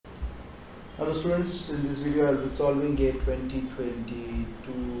Hello students, in this video I will be solving GATE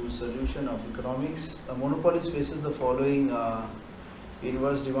 2022 solution of economics. A monopolist faces the following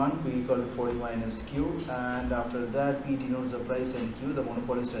inverse demand, P equal to 40 minus Q, and after that P denotes the price and Q. The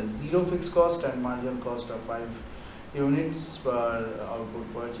monopolist has zero fixed cost and marginal cost of 5 units per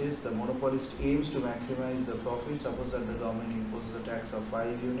output purchase. The monopolist aims to maximize the profit. Suppose that the government imposes a tax of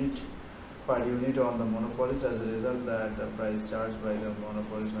 5 units per unit on the monopolist. As a result, that the price charged by the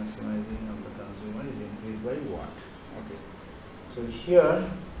monopolist maximizing of the consumer is increased by 1. Okay, so here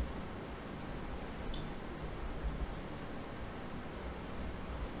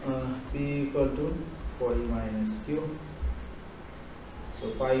P equal to 40 minus Q. So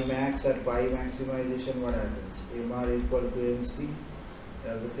pi max at pi maximization, what happens? MR equal to MC,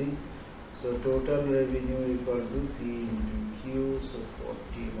 that's the thing. So total revenue equal to P into Q, so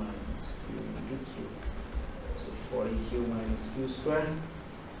 40 minus Q into Q. So 40Q minus Q square.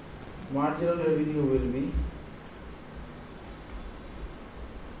 Marginal revenue will be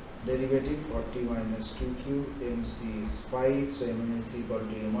derivative 40 minus 2Q, MC is 5, so MSE equal to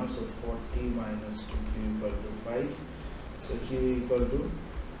MR, so 40 minus 2Q equal to 5. So Q equal to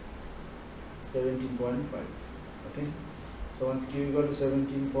 17.5. Okay. So once Q equal to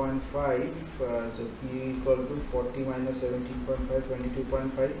 17.5, so P equal to 40 minus 17.5,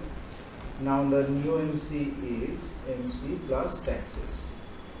 22.5. Now the new MC is MC plus taxes.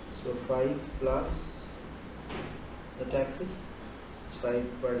 So 5 plus the taxes, it's 5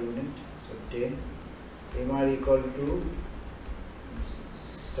 per unit, so 10. MR equal to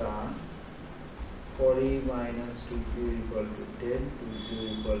star 40 minus 2Q equal to 10, 2Q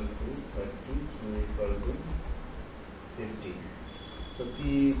equal to 30, Q equal to 15. So P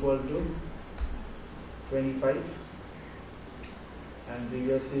equal to 25 and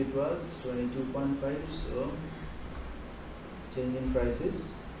previously it was 22.5, so change in price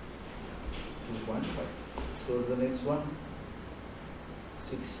is 2.5. Let's go to the next one.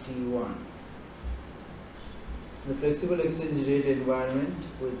 61. The flexible exchange rate environment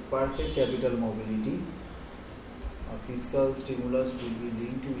with perfect capital mobility, a fiscal stimulus will be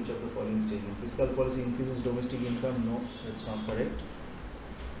linked to which of the following statements? Fiscal policy increases domestic income? No, that's not correct.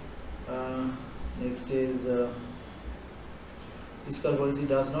 Next is fiscal policy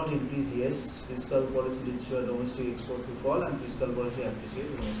does not increase? Yes. Fiscal policy leads to a domestic export to fall, and fiscal policy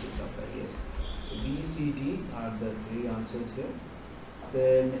appreciates domestic supply? Yes. So B, C, D are the 3 answers here.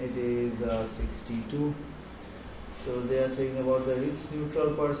 Then it is 62. So they are saying about the risk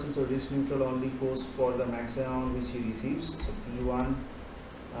neutral person. So risk neutral only goes for the maximum amount which he receives. So P1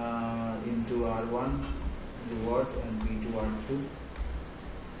 into R1 reward and P2 R2.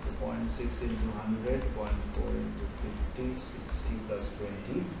 So 0.6 into 100, 0.4 into 50, 60 plus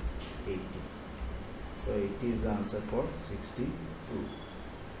 20, 80. So 80 is the answer for 62.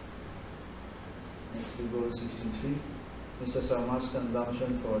 Next we go to 63. Mr. Sharma's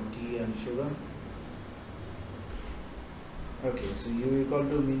consumption for tea and sugar. Okay, so U equal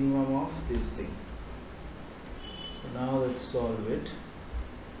to minimum of this thing. So now let's solve it.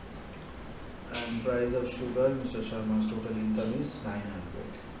 And price of sugar, Mr. Sharma's total income is 900.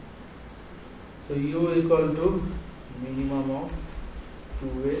 So U equal to minimum of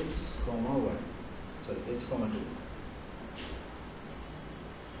 2x comma 1. Sorry, x comma 2.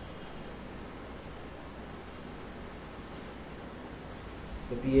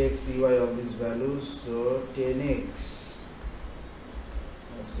 So Px, Py, all these values. So 10x.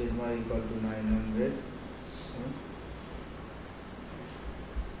 10y equal to 900. So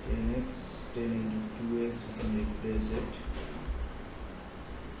 10x, 10 into 2x, we can replace it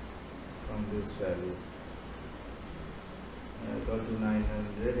from this value. Equal to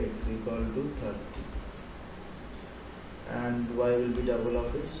 900, x equal to 30. And y will be double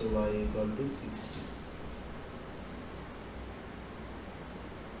of it, so y equal to 60.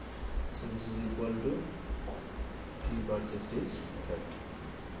 So this is equal to P purchased is 30.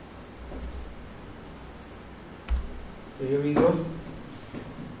 So here we go.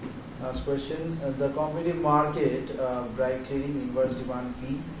 Last question. The competitive market, dry cleaning, inverse demand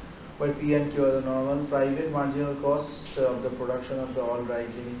P, where P and Q are the normal. Private marginal cost of the production of the all dry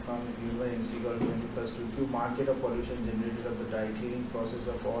cleaning firm is given by MC equal to 20 plus 2Q. Market of pollution generated of the dry cleaning process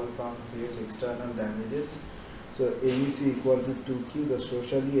of all firm creates external damages. So MEC equal to 2Q, the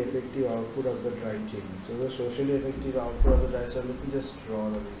socially effective output of the dry cleaning. So the socially effective output of the dry, so let me just draw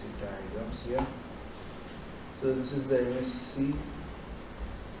the basic diagrams here. So this is the MSC,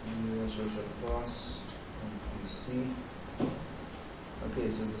 social cost, MPC. Okay,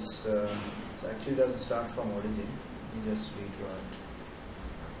 so this actually doesn't start from origin. Let me just redraw it.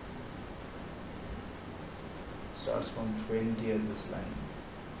 Starts from 20 as this line.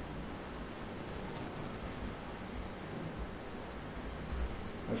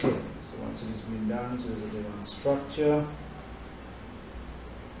 Okay, so once it has been done, so is it on structure?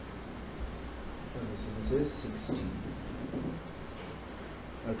 Okay, so this is 16.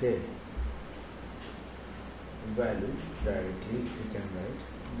 Okay, value directly you can write.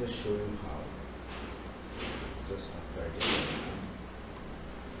 Just show you how. Just not write it.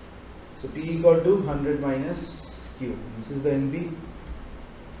 So P equal to 100 minus Q. This is the NB.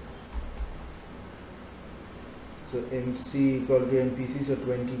 So MC equal to MPC, so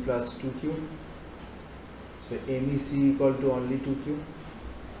 20 plus 2Q. So MEC equal to only 2Q.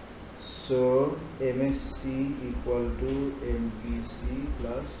 So MSC equal to MPC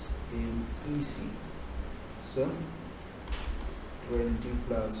plus MEC. So 20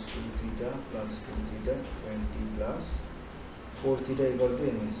 plus 2 theta plus 2 theta, 20 plus 4 theta equal to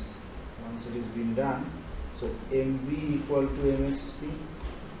MS. Once it is been done, so MB equal to MSC,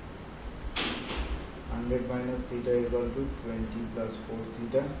 100 minus theta equal to 20 plus 4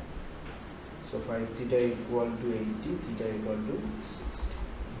 theta. So 5 theta equal to 80, theta equal to 60.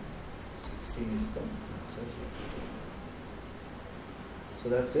 16 is the answer here. So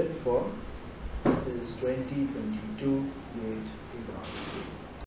that's it for this 2022 GATE economics.